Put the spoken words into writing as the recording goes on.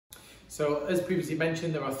So as previously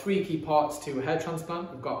mentioned, there are three key parts to a hair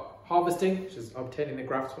transplant. We've got harvesting, which is obtaining the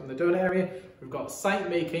grafts from the donor area. We've got site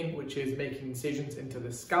making, which is making incisions into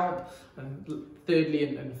the scalp. And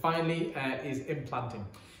thirdly and finally is implanting.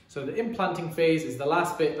 So the implanting phase is the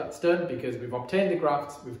last bit that's done because we've obtained the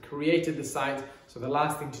grafts, we've created the site. So the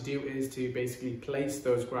last thing to do is to basically place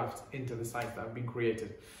those grafts into the site that have been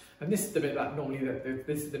created. And this is the bit that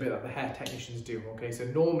the hair technicians do. Okay, so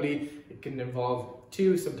normally it can involve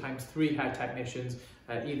 2, sometimes 3 hair technicians,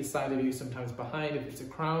 either side of you, sometimes behind if it's a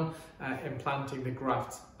crown, implanting the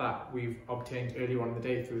grafts that we've obtained earlier on in the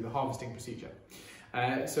day through the harvesting procedure.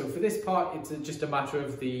 So for this part, it's just a matter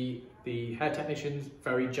of the hair technicians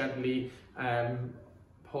very gently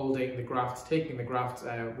holding the grafts, taking the grafts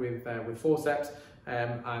with forceps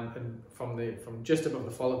and from just above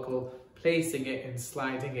the follicle, placing it and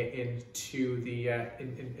sliding it into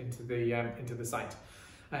the site.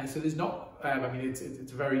 So there's not, I mean, it's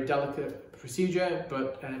a very delicate procedure,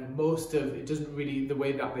 but most of it doesn't really, the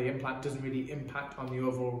way that the implant doesn't really impact on the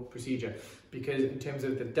overall procedure, because in terms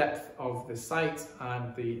of the depth of the site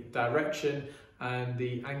and the direction and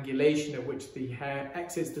the angulation at which the hair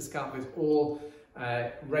exits the scalp is all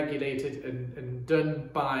regulated and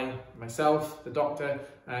done by myself, the doctor,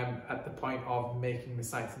 at the point of making the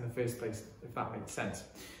sites in the first place, if that makes sense.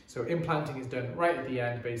 So implanting is done right at the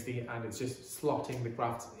end basically, and it's just slotting the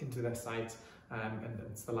grafts into their site, and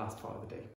it's the last part of the day.